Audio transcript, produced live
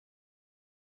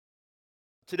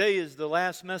Today is the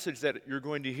last message that you're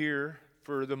going to hear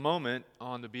for the moment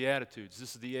on the Beatitudes.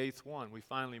 This is the 8th one. We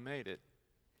finally made it.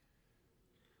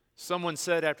 Someone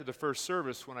said after the first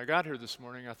service, when I got here this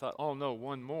morning, I thought, oh no,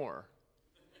 one more.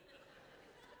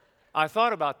 I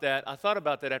thought about that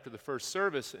after the first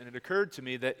service, and it occurred to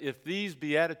me that if these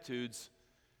Beatitudes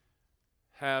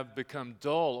have become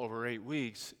dull over 8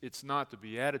 weeks, it's not the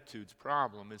Beatitudes'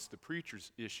 problem, it's the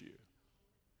preacher's issue.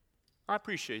 I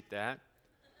appreciate that.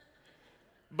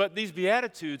 But these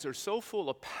Beatitudes are so full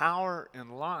of power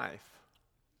and life.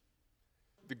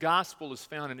 The gospel is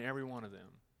found in every one of them.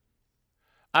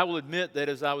 I will admit that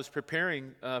as I was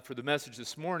preparing for the message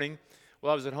this morning,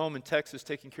 while I was at home in Texas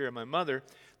taking care of my mother,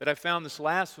 that I found this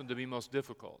last one to be most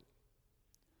difficult.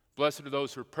 Blessed are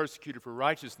those who are persecuted for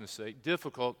righteousness' sake.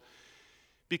 Difficult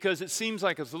because it seems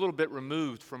like it's a little bit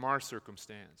removed from our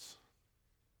circumstance.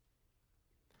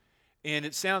 And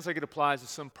it sounds like it applies to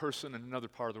some person in another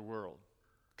part of the world.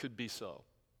 Could be so.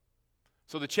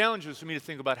 So the challenge is for me to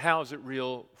think about how is it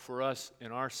real for us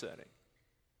in our setting.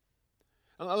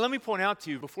 Let me point out to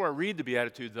you, before I read the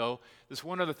Beatitude though, this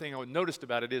one other thing I noticed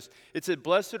about it is, it said,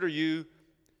 blessed are you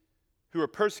who are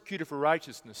persecuted for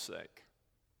righteousness' sake.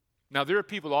 Now there are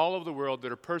people all over the world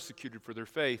that are persecuted for their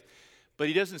faith, but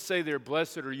he doesn't say there,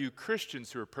 blessed are you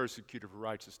Christians who are persecuted for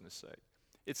righteousness' sake.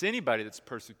 It's anybody that's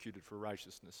persecuted for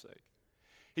righteousness' sake.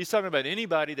 He's talking about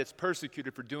anybody that's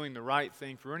persecuted for doing the right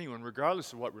thing for anyone,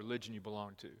 regardless of what religion you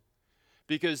belong to.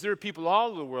 Because there are people all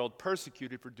over the world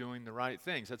persecuted for doing the right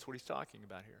things. That's what he's talking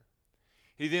about here.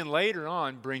 He then later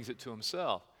on brings it to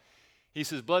himself. He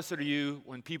says, blessed are you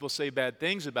when people say bad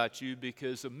things about you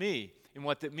because of me. And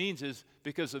what that means is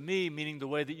because of me, meaning the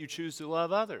way that you choose to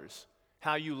love others,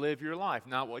 how you live your life,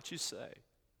 not what you say.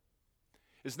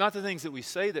 It's not the things that we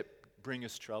say that bring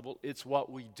us trouble, it's what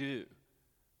we do.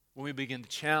 When we begin to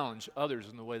challenge others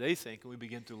in the way they think, and we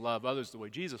begin to love others the way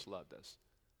Jesus loved us.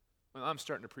 Well, I'm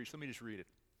starting to preach. Let me just read it.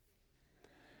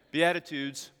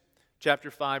 Beatitudes,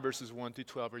 chapter 5, verses 1 through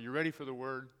 12. Are you ready for the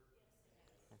word?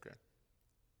 Okay.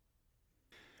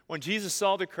 When Jesus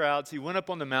saw the crowds, he went up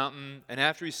on the mountain, and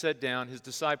after he sat down, his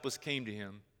disciples came to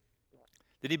him.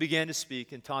 Then he began to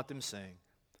speak and taught them, saying,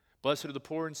 blessed are the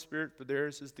poor in spirit, for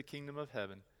theirs is the kingdom of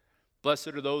heaven. Blessed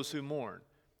are those who mourn,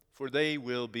 for they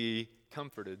will be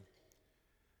comforted.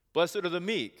 Blessed are the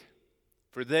meek,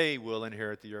 for they will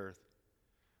inherit the earth.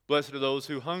 Blessed are those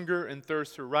who hunger and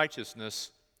thirst for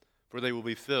righteousness, for they will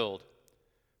be filled.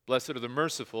 Blessed are the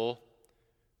merciful,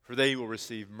 for they will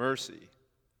receive mercy.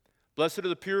 Blessed are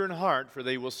the pure in heart, for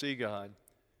they will see God.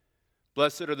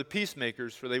 Blessed are the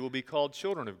peacemakers, for they will be called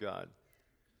children of God.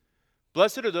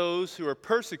 Blessed are those who are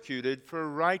persecuted for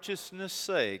righteousness'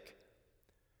 sake,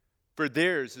 for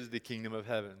theirs is the kingdom of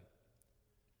heaven.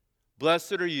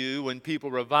 Blessed are you when people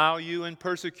revile you and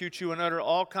persecute you and utter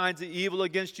all kinds of evil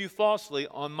against you falsely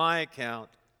on my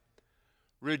account.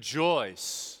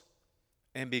 Rejoice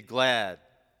and be glad,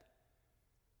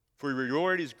 for your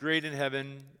reward is great in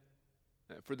heaven,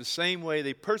 for the same way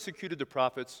they persecuted the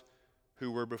prophets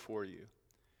who were before you.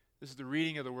 This is the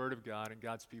reading of the Word of God, and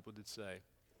God's people did say.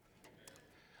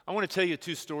 I want to tell you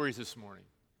 2 stories this morning.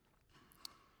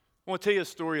 I want to tell you a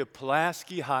story of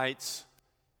Pulaski Heights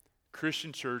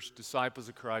Christian Church, Disciples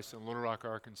of Christ in Little Rock,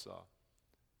 Arkansas.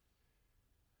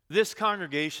 This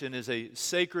congregation is a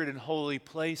sacred and holy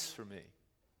place for me.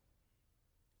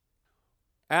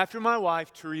 After my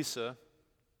wife, Teresa,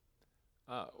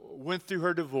 went through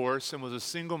her divorce and was a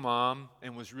single mom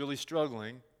and was really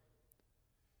struggling,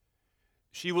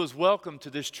 she was welcomed to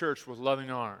this church with loving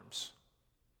arms.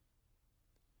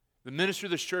 The minister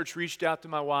of this church reached out to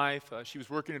my wife. She was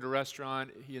working at a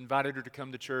restaurant. He invited her to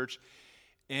come to church.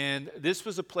 And this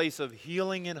was a place of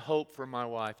healing and hope for my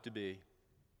wife to be.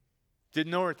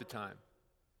 Didn't know her at the time.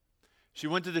 She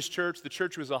went to this church. The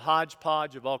church was a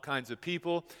hodgepodge of all kinds of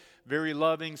people. Very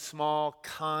loving, small,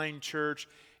 kind church.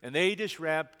 And they just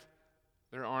wrapped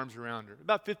their arms around her.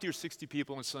 About 50 or 60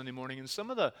 people on Sunday morning. And some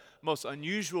of the most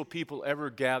unusual people ever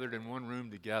gathered in one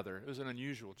room together. It was an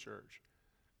unusual church.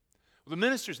 Well, the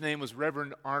minister's name was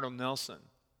Reverend Arnold Nelson.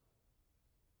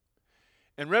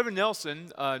 And Reverend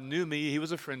Nelson knew me. He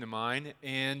was a friend of mine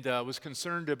and was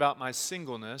concerned about my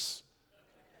singleness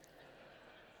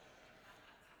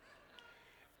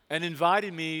and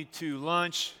invited me to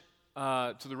lunch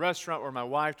to the restaurant where my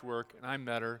wife worked, and I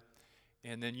met her.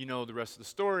 And then you know the rest of the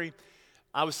story.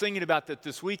 I was thinking about that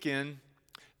this weekend,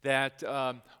 that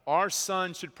our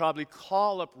son should probably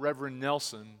call up Reverend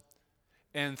Nelson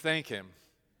and thank him,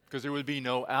 because there would be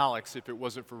no Alex if it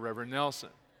wasn't for Reverend Nelson.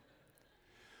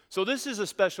 So this is a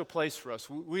special place for us.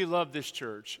 We love this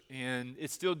church, and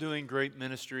it's still doing great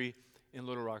ministry in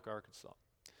Little Rock, Arkansas.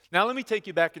 Now, let me take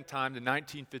you back in time to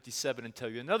 1957 and tell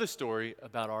you another story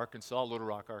about Arkansas, Little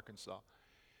Rock, Arkansas.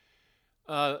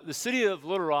 The city of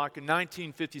Little Rock in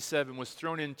 1957 was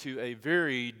thrown into a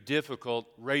very difficult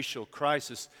racial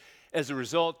crisis as a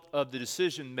result of the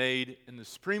decision made in the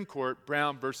Supreme Court,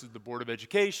 Brown versus the Board of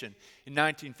Education in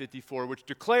 1954, which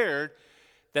declared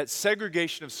that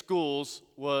segregation of schools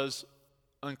was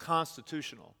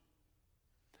unconstitutional.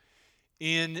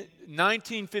 In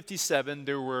 1957,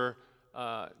 there were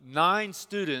 9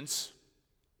 students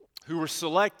who were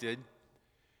selected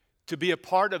to be a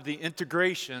part of the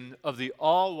integration of the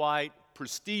all-white,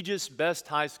 prestigious, best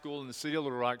high school in the city of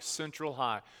Little Rock, Central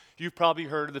High. You've probably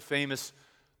heard of the famous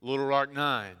Little Rock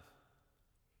 9.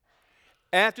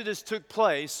 After this took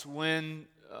place, when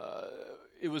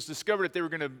it was discovered that they were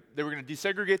going to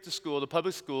desegregate the school, the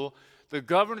public school, the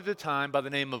governor at the time, by the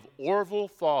name of Orville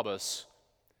Faubus,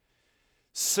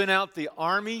 sent out the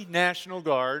Army National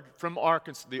Guard from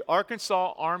Arkansas, the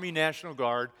Arkansas Army National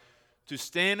Guard, to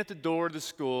stand at the door of the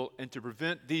school and to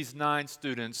prevent these 9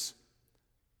 students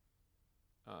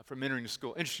from entering the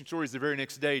school. Interesting story is the very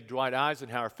next day, Dwight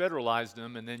Eisenhower federalized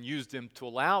them and then used them to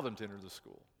allow them to enter the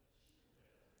school.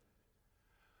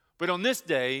 But on this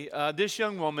day, this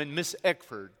young woman, Miss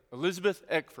Eckford, Elizabeth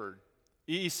Eckford,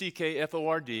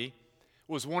 Eckford,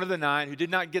 was one of the 9 who did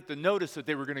not get the notice that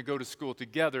they were going to go to school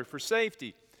together for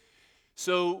safety.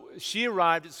 So she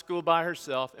arrived at school by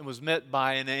herself and was met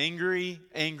by an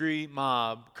angry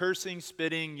mob, cursing,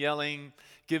 spitting, yelling,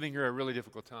 giving her a really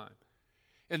difficult time.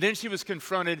 And then she was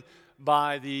confronted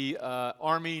by the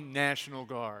Army National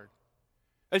Guard.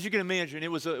 As you can imagine,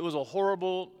 it was a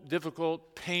horrible,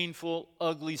 difficult, painful,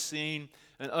 ugly scene,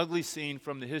 an ugly scene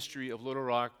from the history of Little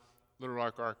Rock,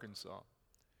 Arkansas.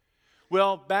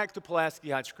 Well, back to Pulaski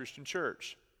Heights Christian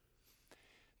Church.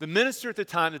 The minister at the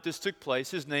time that this took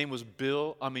place, his name was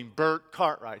Bert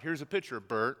Cartwright. Here's a picture of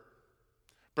Bert.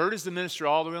 Bert is the minister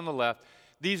all the way on the left.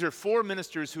 These are 4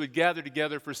 ministers who had gathered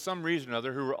together for some reason or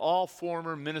other, who were all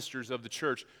former ministers of the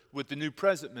church, with the new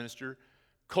present minister,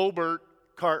 Colbert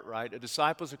Cartwright, a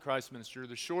Disciples of Christ minister,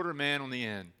 the shorter man on the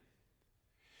end.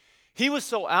 He was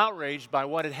so outraged by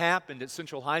what had happened at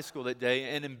Central High School that day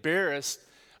and embarrassed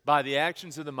by the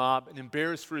actions of the mob and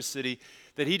embarrassed for his city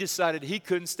that he decided he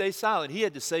couldn't stay silent. He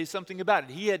had to say something about it.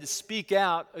 He had to speak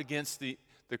out against the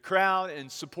crowd in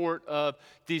support of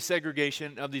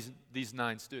desegregation of these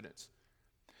 9 students.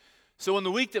 So in the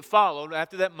week that followed,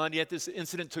 after that Monday, after this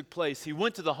incident took place, he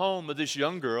went to the home of this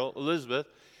young girl, Elizabeth,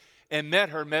 and met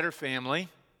her family,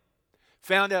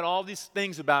 found out all these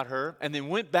things about her, and then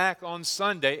went back on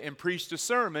Sunday and preached a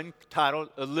sermon titled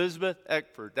Elizabeth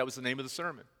Eckford. That was the name of the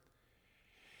sermon.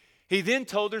 He then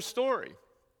told her story.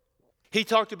 He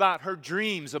talked about her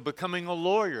dreams of becoming a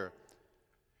lawyer.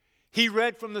 He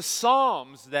read from the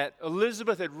Psalms that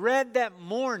Elizabeth had read that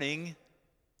morning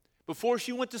before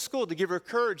she went to school to give her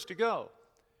courage to go.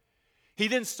 He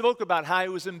then spoke about how he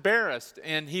was embarrassed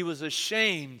and he was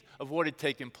ashamed of what had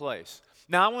taken place.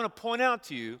 Now, I want to point out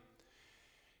to you,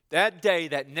 that day,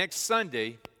 that next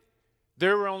Sunday,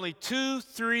 there were only 2,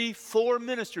 3, 4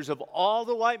 ministers of all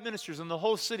the white ministers in the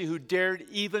whole city who dared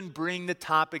even bring the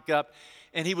topic up.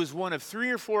 And he was one of 3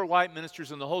 or 4 white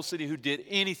ministers in the whole city who did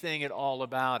anything at all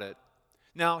about it.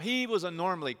 Now, he was a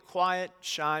normally quiet,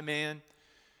 shy man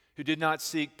who did not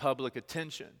seek public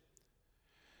attention.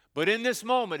 But in this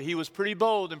moment, he was pretty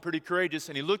bold and pretty courageous,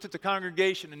 and he looked at the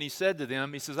congregation and he said to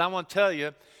them, he says, I want to tell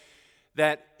you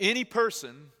that any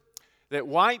person, that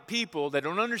white people that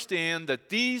don't understand that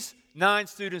these 9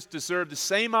 students deserve the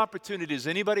same opportunity as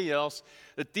anybody else,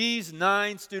 that these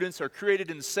 9 students are created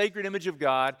in the sacred image of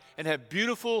God and have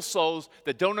beautiful souls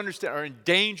that don't understand, are in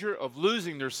danger of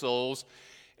losing their souls.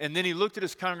 And then he looked at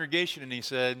his congregation and he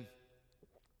said,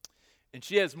 and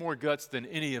she has more guts than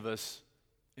any of us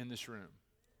in this room.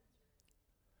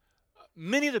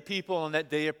 Many of the people on that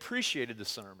day appreciated the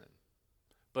sermon,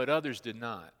 but others did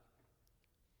not.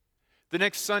 The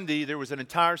next Sunday, there was an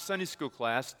entire Sunday school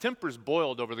class. Tempers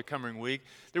boiled over the coming week.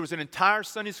 There was an entire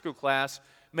Sunday school class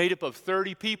made up of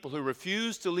 30 people who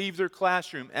refused to leave their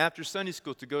classroom after Sunday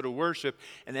school to go to worship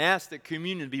and asked that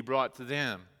communion be brought to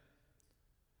them.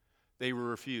 They were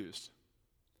refused.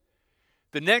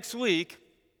 The next week,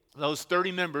 those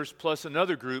 30 members plus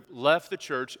another group left the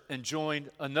church and joined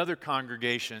another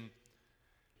congregation.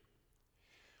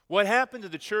 What happened to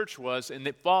the church was, and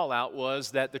the fallout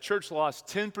was, that the church lost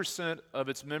 10% of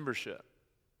its membership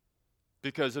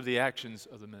because of the actions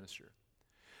of the minister.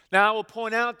 Now, I will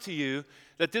point out to you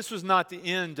that this was not the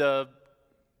end of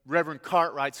Reverend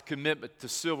Cartwright's commitment to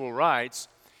civil rights.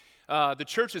 The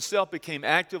church itself became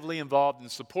actively involved in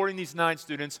supporting these 9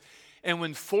 students, and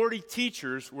when 40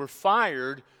 teachers were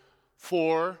fired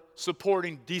for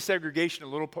supporting desegregation of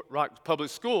Little Rock public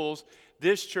schools,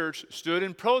 this church stood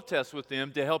in protest with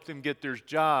them to help them get their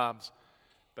jobs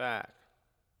back.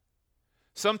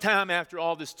 Sometime after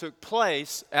all this took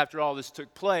place, the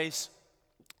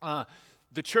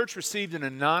church received an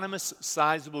anonymous,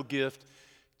 sizable gift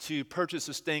to purchase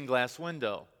a stained glass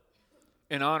window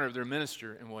in honor of their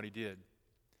minister and what he did.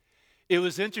 It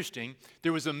was interesting.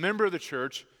 There was a member of the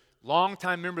church,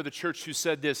 longtime member of the church, who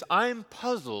said this: "I'm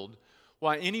puzzled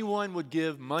why anyone would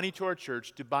give money to our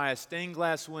church to buy a stained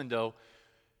glass window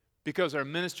because our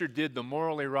minister did the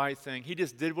morally right thing. He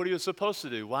just did what he was supposed to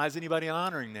do. Why is anybody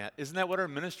honoring that? Isn't that what our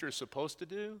minister is supposed to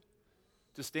do?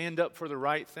 To stand up for the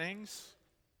right things?"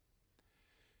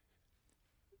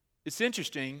 It's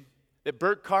interesting that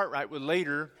Bert Cartwright would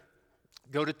later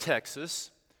go to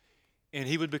Texas, and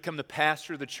he would become the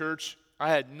pastor of the church. I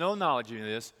had no knowledge of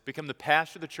this. Become the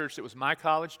pastor of the church that was my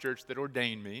college church that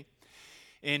ordained me.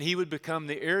 And he would become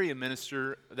the area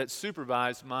minister that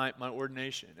supervised my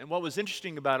ordination. And what was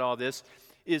interesting about all this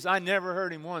is I never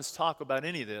heard him once talk about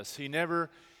any of this. He never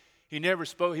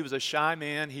spoke. He was a shy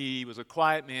man. He was a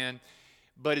quiet man.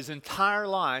 But his entire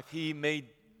life, he made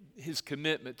his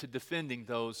commitment to defending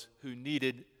those who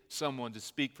needed someone to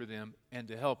speak for them and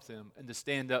to help them and to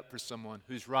stand up for someone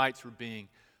whose rights were being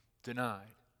denied.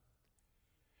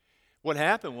 What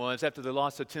happened was, after they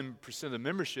lost the 10% of the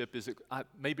membership, I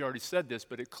maybe already said this,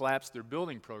 but it collapsed their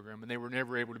building program, and they were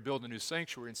never able to build a new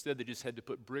sanctuary. Instead, they just had to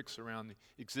put bricks around the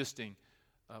existing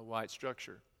white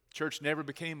structure. Church never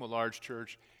became a large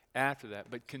church after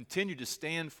that, but continued to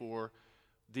stand for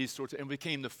these sorts of, and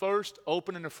became the first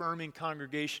open and affirming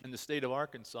congregation in the state of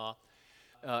Arkansas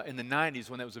in the 90s,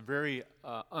 when that was a very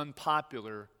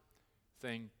unpopular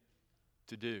thing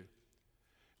to do.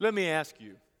 Let me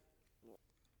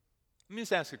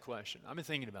just ask a question. I've been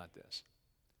thinking about this.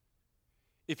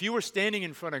 If you were standing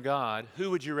in front of God,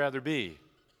 who would you rather be?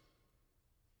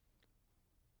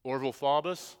 Orville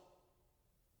Faubus?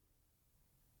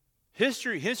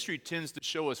 History tends to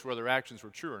show us whether actions were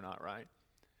true or not, right?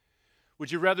 Would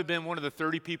you rather have been one of the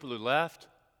 30 people who left?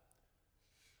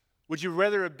 Would you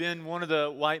rather have been one of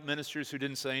the white ministers who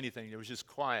didn't say anything, that was just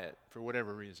quiet for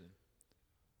whatever reason?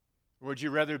 Or would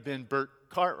you rather have been Bert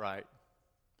Cartwright?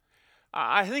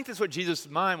 I think that's what Jesus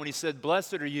meant when he said,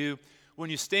 "Blessed are you when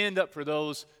you stand up for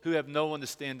those who have no one to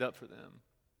stand up for them."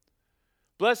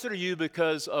 Blessed are you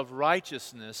because of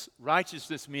righteousness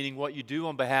meaning what you do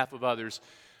on behalf of others.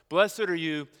 Blessed are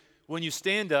you when you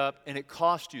stand up and it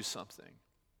costs you something.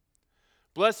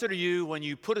 Blessed are you when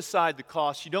you put aside the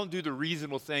cost. You don't do the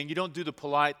reasonable thing. You don't do the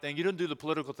polite thing. You don't do the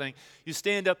political thing. You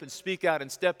stand up and speak out and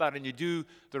step out and you do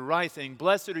the right thing.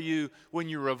 Blessed are you when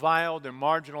you're reviled and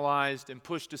marginalized and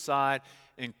pushed aside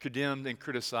and condemned and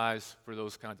criticized for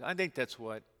those kinds. I think that's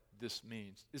what this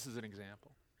means. This is an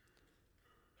example.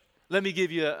 Let me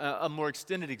give you a more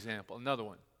extended example, another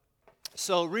one.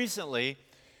 So recently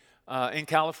in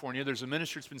California, there's a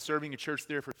minister that's been serving a church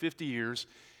there for 50 years.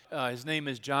 His name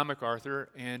is John MacArthur,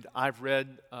 and I've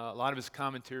read a lot of his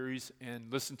commentaries and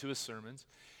listened to his sermons.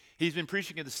 He's been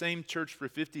preaching at the same church for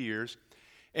 50 years,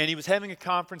 and he was having a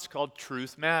conference called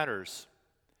Truth Matters.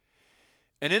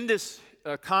 And in this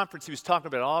conference, he was talking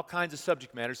about all kinds of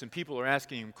subject matters, and people are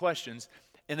asking him questions,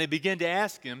 and they began to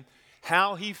ask him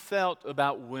how he felt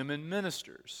about women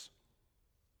ministers.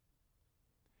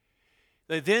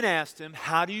 They then asked him,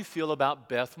 "How do you feel about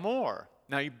Beth Moore?"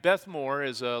 Now, Beth Moore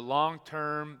is a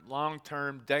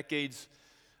long-term,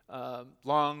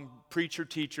 decades-long preacher,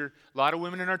 teacher. A lot of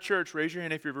women in our church, raise your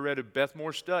hand if you've ever read a Beth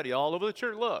Moore study. All over the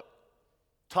church, look.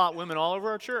 Taught women all over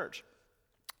our church.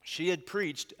 She had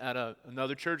preached at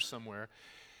another church somewhere,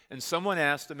 and someone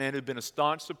asked a man who had been a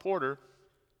staunch supporter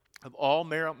of all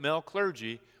male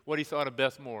clergy what he thought of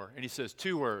Beth Moore. And he says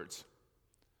 2 words: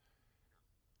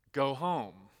 go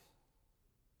home.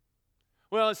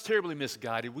 Well, it's terribly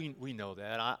misguided. We know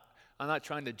that. I'm not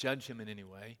trying to judge him in any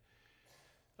way.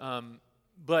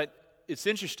 But it's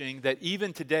interesting that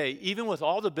even today, even with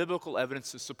all the biblical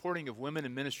evidence of supporting of women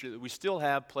in ministry, that we still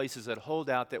have places that hold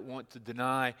out that want to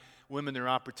deny women their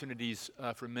opportunities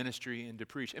for ministry and to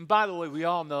preach. And by the way, we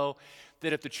all know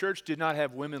that if the church did not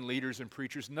have women leaders and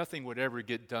preachers, nothing would ever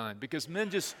get done, because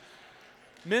men just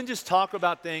talk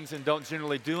about things and don't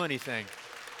generally do anything.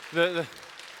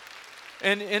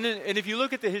 And if you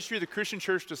look at the history of the Christian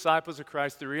church, disciples of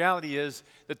Christ, the reality is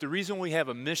that the reason we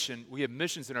have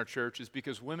missions in our church is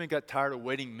because women got tired of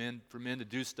waiting for men to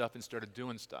do stuff and started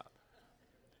doing stuff.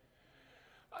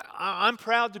 I'm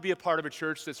proud to be a part of a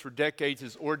church that's for decades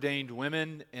has ordained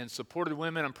women and supported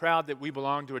women. I'm proud that we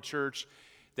belong to a church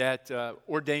that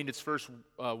ordained its first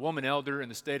woman elder in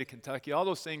the state of Kentucky. All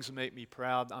those things make me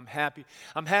proud. I'm happy.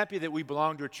 I'm happy that we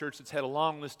belong to a church that's had a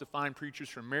long list of fine preachers,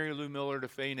 from Mary Lou Miller to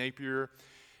Faye Napier,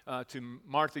 to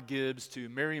Martha Gibbs, to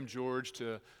Miriam George,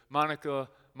 to Monica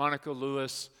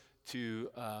Lewis, to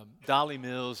Dolly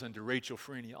Mills, and to Rachel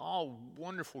Freeney. All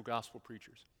wonderful gospel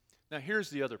preachers. Now here's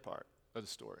the other part of the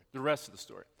story, the rest of the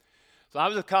story. So I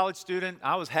was a college student.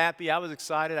 I was happy. I was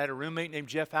excited. I had a roommate named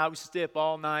Jeff Howe. We used to stay up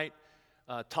all night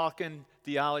talking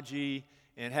theology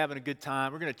and having a good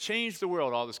time. We're going to change the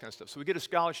world, all this kind of stuff. So we get a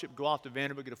scholarship, go off to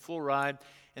Vanderbilt, get a full ride,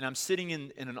 and I'm sitting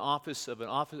in an office of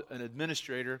an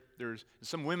administrator. There's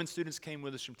some women students came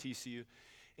with us from TCU,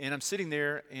 and I'm sitting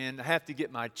there, and I have to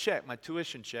get my check, my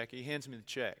tuition check. He hands me the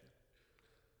check.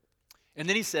 And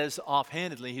then he says,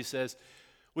 offhandedly, he says,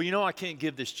 well, you know, I can't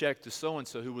give this check to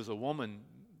so-and-so who was a woman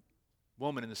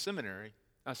in the seminary.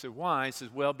 I said, why? He says,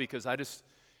 well, because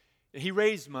he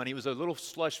raised money. It was a little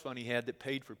slush fund he had that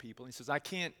paid for people. He says, I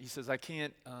can't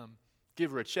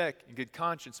give her a check in good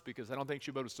conscience because I don't think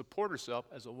she'll be able to support herself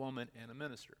as a woman and a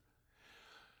minister.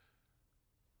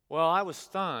 Well, I was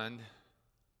stunned,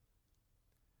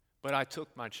 but I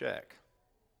took my check.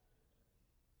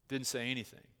 Didn't say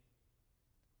anything.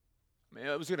 I mean,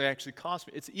 it was going to actually cost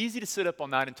me. It's easy to sit up all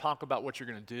night and talk about what you're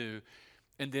going to do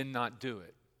and then not do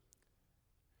it.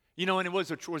 You know, and it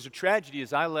was a tragedy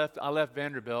as I left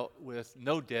Vanderbilt with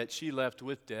no debt. She left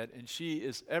with debt, and she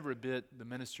is every bit the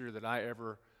minister that I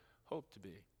ever hoped to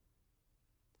be.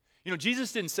 You know,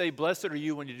 Jesus didn't say, blessed are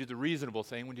you when you do the reasonable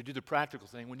thing, when you do the practical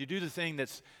thing, when you do the thing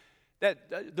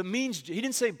the means. He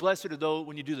didn't say, blessed are those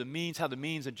when you do the means, how the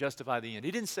means and justify the end.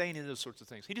 He didn't say any of those sorts of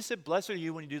things. He just said, blessed are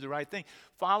you when you do the right thing.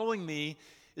 Following me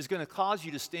is going to cause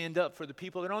you to stand up for the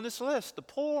people that are on this list, the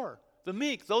poor, the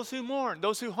meek, those who mourn,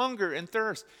 those who hunger and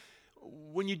thirst.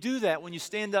 When you do that, when you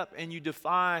stand up and you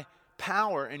defy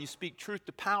power and you speak truth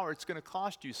to power, it's going to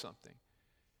cost you something.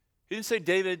 He didn't say,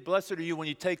 David, blessed are you when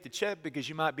you take the check because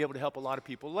you might be able to help a lot of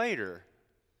people later.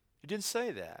 He didn't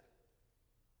say that.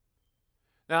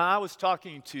 Now, I was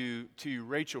talking to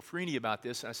Rachel Freeney about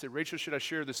this, and I said, Rachel, should I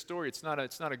share this story? It's not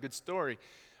a good story.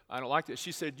 I don't like it.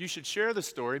 She said, you should share the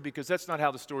story because that's not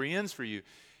how the story ends for you.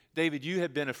 David, you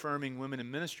have been affirming women in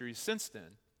ministry since then.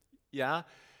 Yeah?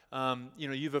 You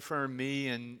know, you've affirmed me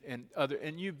and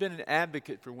you've been an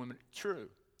advocate for women. True.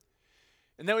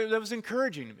 And that was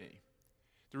encouraging to me.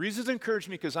 The reason it's encouraged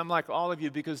me because I'm like all of you,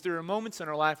 because there are moments in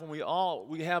our life when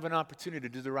we have an opportunity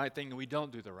to do the right thing and we don't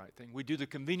do the right thing. We do the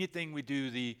convenient thing, we do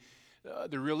the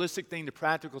realistic thing, the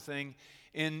practical thing.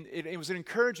 And it was an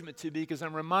encouragement to me because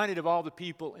I'm reminded of all the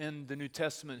people in the New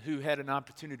Testament who had an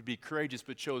opportunity to be courageous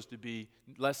but chose to be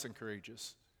less than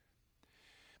courageous.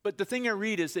 But the thing I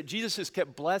read is that Jesus just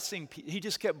kept blessing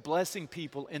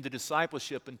people into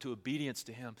discipleship, into obedience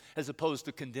to him, as opposed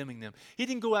to condemning them. He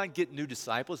didn't go out and get new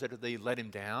disciples after they let him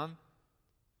down.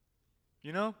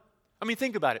 You know? I mean,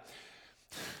 think about it.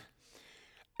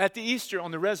 At the Easter,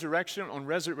 on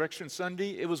Resurrection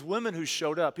Sunday, it was women who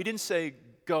showed up. He didn't say,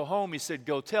 go home. He said,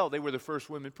 go tell. They were the first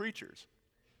women preachers.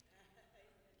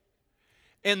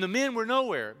 And the men were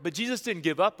nowhere, but Jesus didn't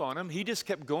give up on them. He just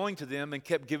kept going to them and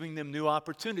kept giving them new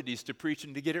opportunities to preach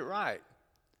and to get it right.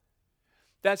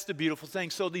 That's the beautiful thing.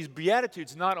 So these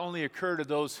Beatitudes not only occur to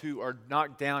those who are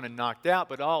knocked down and knocked out,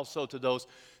 but also to those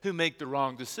who make the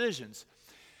wrong decisions.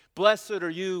 Blessed are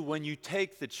you when you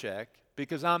take the check,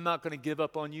 because I'm not going to give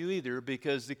up on you either,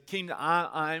 because the kingdom,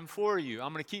 I'm for you.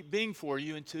 I'm going to keep being for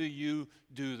you until you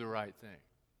do the right thing.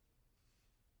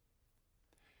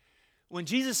 When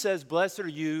Jesus says, blessed are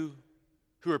you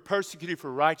who are persecuted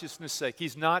for righteousness' sake,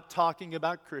 he's not talking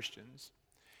about Christians.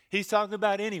 He's talking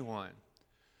about anyone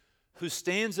who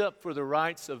stands up for the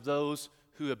rights of those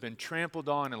who have been trampled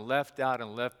on and left out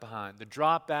and left behind. The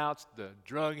dropouts, the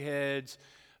drug heads,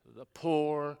 the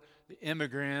poor, the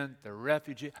immigrant, the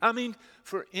refugee. I mean,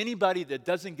 for anybody that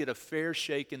doesn't get a fair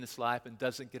shake in this life and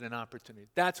doesn't get an opportunity.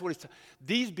 That's what it's.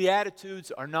 These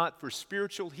Beatitudes are not for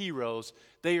spiritual heroes.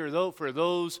 They are for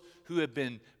those who have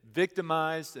been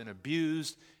victimized and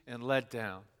abused and let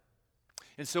down.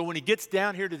 And so when he gets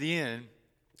down here to the end,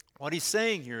 what he's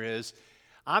saying here is,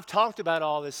 I've talked about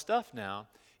all this stuff now.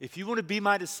 If you want to be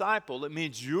my disciple, it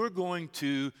means you're going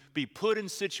to be put in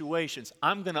situations.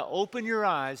 I'm going to open your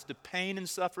eyes to pain and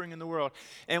suffering in the world.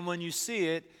 And when you see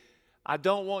it, I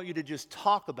don't want you to just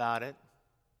talk about it.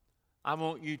 I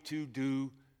want you to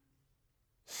do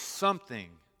something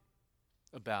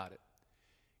about it.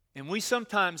 And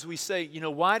sometimes we say, you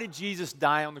know, why did Jesus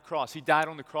die on the cross? He died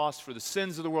on the cross for the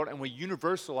sins of the world, and we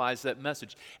universalize that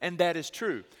message. And that is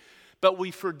true. But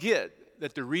we forget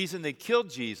that the reason they killed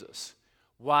Jesus,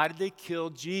 why did they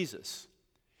kill Jesus?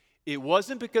 It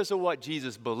wasn't because of what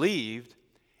Jesus believed.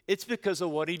 It's because of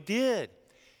what he did.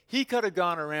 He could have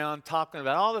gone around talking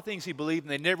about all the things he believed,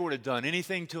 and they never would have done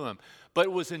anything to him. But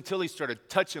it was until he started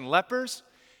touching lepers,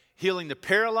 healing the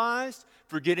paralyzed,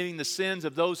 forgiving the sins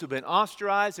of those who've been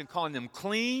ostracized and calling them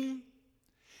clean,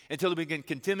 until he began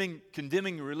condemning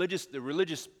the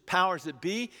religious powers that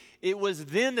be. It was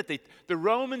then that the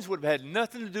Romans would have had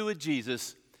nothing to do with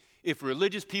Jesus if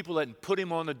religious people hadn't put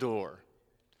him on the door.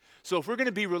 So if we're going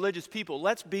to be religious people,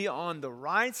 let's be on the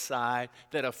right side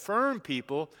that affirm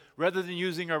people rather than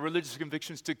using our religious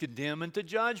convictions to condemn and to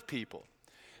judge people.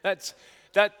 But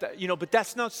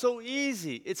that's not so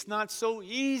easy. It's not so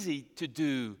easy to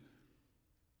do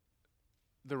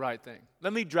the right thing.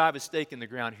 Let me drive a stake in the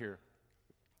ground here.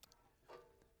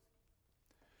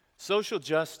 Social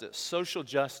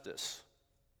justice,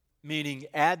 meaning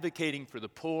advocating for the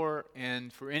poor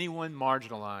and for anyone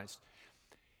marginalized,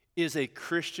 is a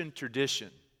Christian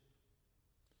tradition,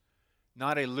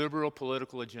 not a liberal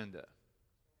political agenda.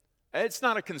 It's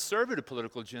not a conservative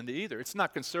political agenda either. It's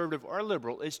not conservative or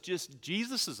liberal. It's just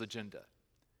Jesus' agenda.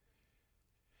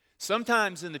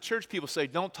 Sometimes in the church, people say,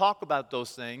 don't talk about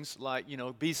those things, like,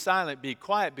 be silent, be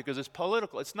quiet, because it's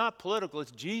political. It's not political,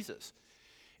 it's Jesus.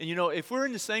 And if we're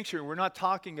in the sanctuary and we're not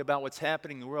talking about what's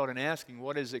happening in the world and asking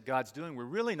what is it God's doing, we're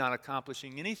really not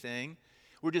accomplishing anything.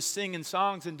 We're just singing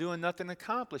songs and doing nothing,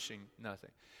 accomplishing nothing.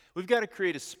 We've got to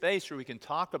create a space where we can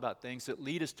talk about things that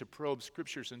lead us to probe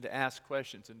scriptures and to ask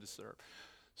questions and to serve.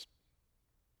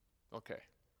 Okay,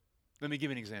 let me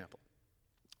give you an example.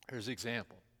 Here's an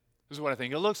example. This is what I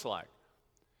think it looks like.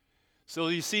 So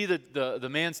you see the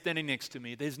man standing next to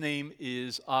me, his name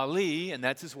is Ali, and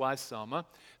that's his wife, Selma.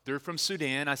 They're from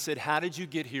Sudan. I said, how did you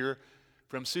get here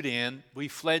from Sudan? We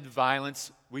fled the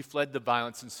violence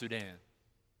in Sudan.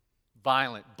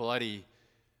 Violent, bloody.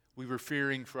 We were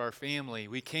fearing for our family.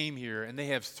 We came here, and they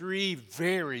have 3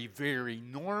 very, very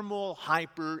normal,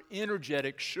 hyper,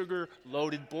 energetic,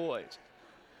 sugar-loaded boys.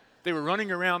 They were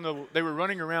running around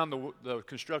the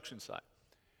construction site.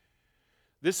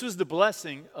 This was the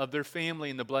blessing of their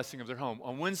family and the blessing of their home.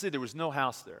 On Wednesday, there was no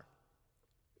house there.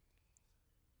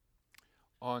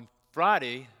 On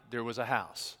Friday, there was a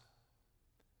house.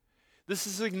 This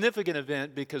is a significant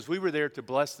event because we were there to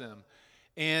bless them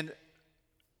and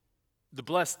to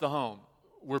bless the home.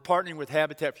 We're partnering with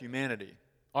Habitat for Humanity.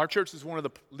 Our church is one of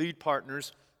the lead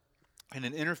partners in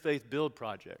an interfaith build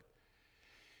project.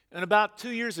 And about 2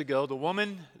 years ago, the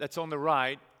woman that's on the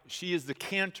right, she is the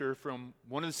cantor from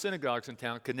one of the synagogues in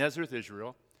town, Knesset,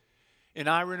 Israel. And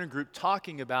I were in a group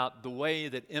talking about the way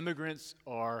that immigrants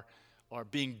are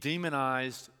being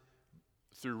demonized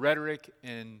through rhetoric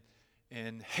and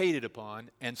hated upon,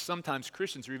 and sometimes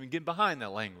Christians are even getting behind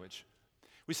that language.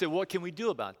 We said, what can we do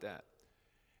about that?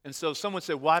 And so someone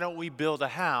said, why don't we build a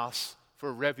house for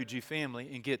a refugee family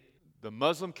and get the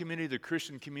Muslim community, the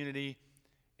Christian community,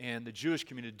 and the Jewish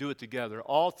community to do it together,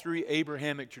 all 3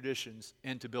 Abrahamic traditions,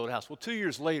 and to build a house. Well, 2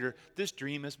 years later, this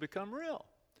dream has become real.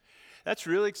 That's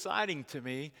really exciting to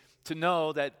me to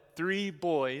know that 3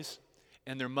 boys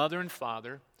and their mother and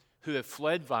father who have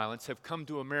fled violence have come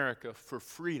to America for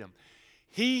freedom.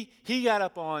 He got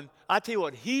up on, I tell you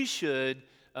what, he should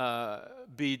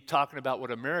be talking about what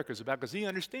America's about because he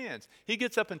understands. He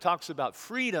gets up and talks about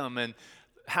freedom and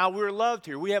how we're loved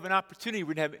here. We have an opportunity.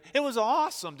 It was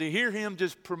awesome to hear him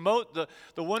just promote the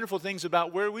wonderful things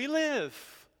about where we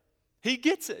live. He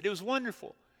gets it. It was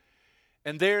wonderful.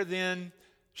 And there then,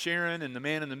 Sharon and the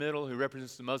man in the middle who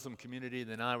represents the Muslim community,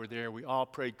 then I were there. We all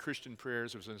prayed Christian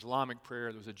prayers. There was an Islamic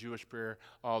prayer. There was a Jewish prayer,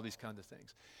 all these kinds of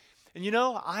things. And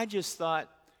I just thought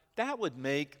that would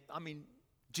make,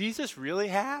 Jesus really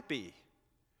happy.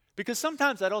 Because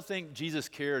sometimes I don't think Jesus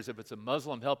cares if it's a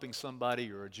Muslim helping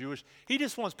somebody or a Jewish. He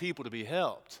just wants people to be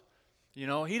helped. He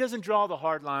doesn't draw the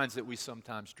hard lines that we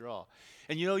sometimes draw.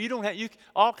 And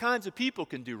all kinds of people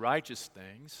can do righteous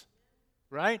things,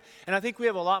 right? And I think we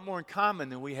have a lot more in common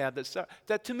than we have.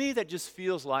 That to me, that just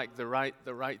feels like the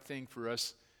right thing for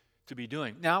us to be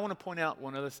doing. Now, I want to point out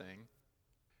one other thing.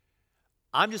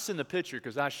 I'm just in the picture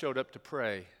because I showed up to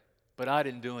pray, but I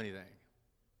didn't do anything.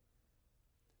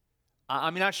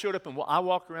 I showed up and I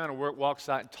walk around and walk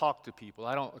site and talk to people.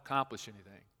 I don't accomplish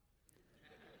anything.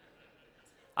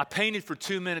 I painted for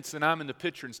 2 minutes and I'm in the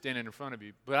picture and standing in front of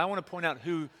you. But I want to point out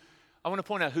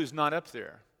who's not up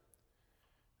there.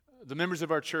 The members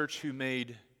of our church who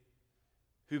made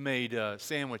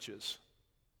sandwiches,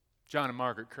 John and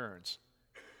Margaret Kearns.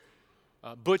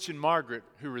 Butch and Margaret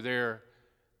who were there.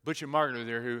 Butch and Margaret were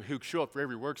there who show up for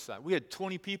every work site. We had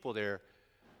 20 people there.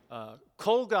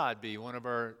 Cole Godby, one of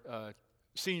our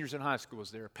seniors in high school, was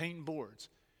there painting boards.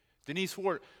 Denise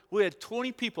Ward, we had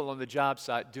 20 people on the job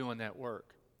site doing that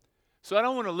work. So I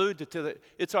don't want to allude to that.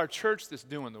 It's our church that's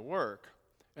doing the work.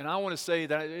 And I want to say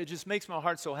that it just makes my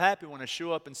heart so happy when I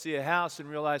show up and see a house and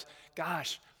realize,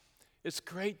 gosh, it's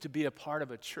great to be a part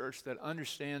of a church that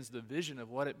understands the vision of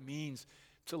what it means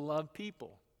to love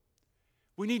people.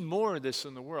 We need more of this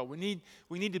in the world. We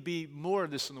need to be more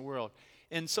of this in the world.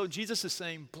 And so Jesus is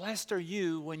saying, blessed are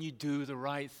you when you do the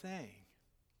right thing.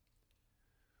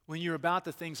 When you're about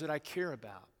the things that I care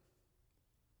about.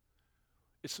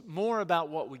 It's more about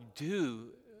what we do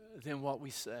than what we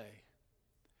say.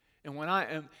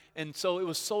 And so it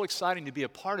was so exciting to be a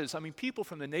part of this. I mean, people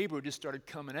from the neighborhood just started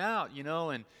coming out,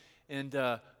 and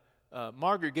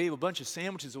Margaret gave a bunch of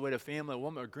sandwiches away to a family. A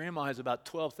woman, her grandma has about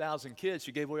 12,000 kids.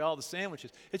 She gave away all the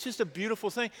sandwiches. It's just a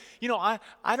beautiful thing.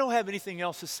 I don't have anything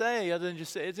else to say other than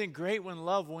just say, isn't it great when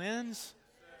love wins?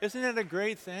 Isn't that a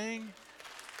great thing?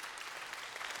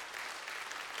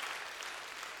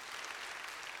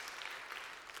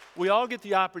 We all get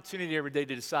the opportunity every day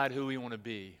to decide who we want to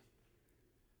be.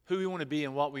 Who we want to be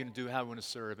and what we're going to do, how we want to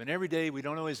serve. And every day we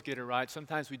don't always get it right.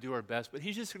 Sometimes we do our best, but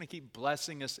He's just going to keep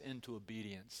blessing us into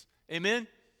obedience. Amen?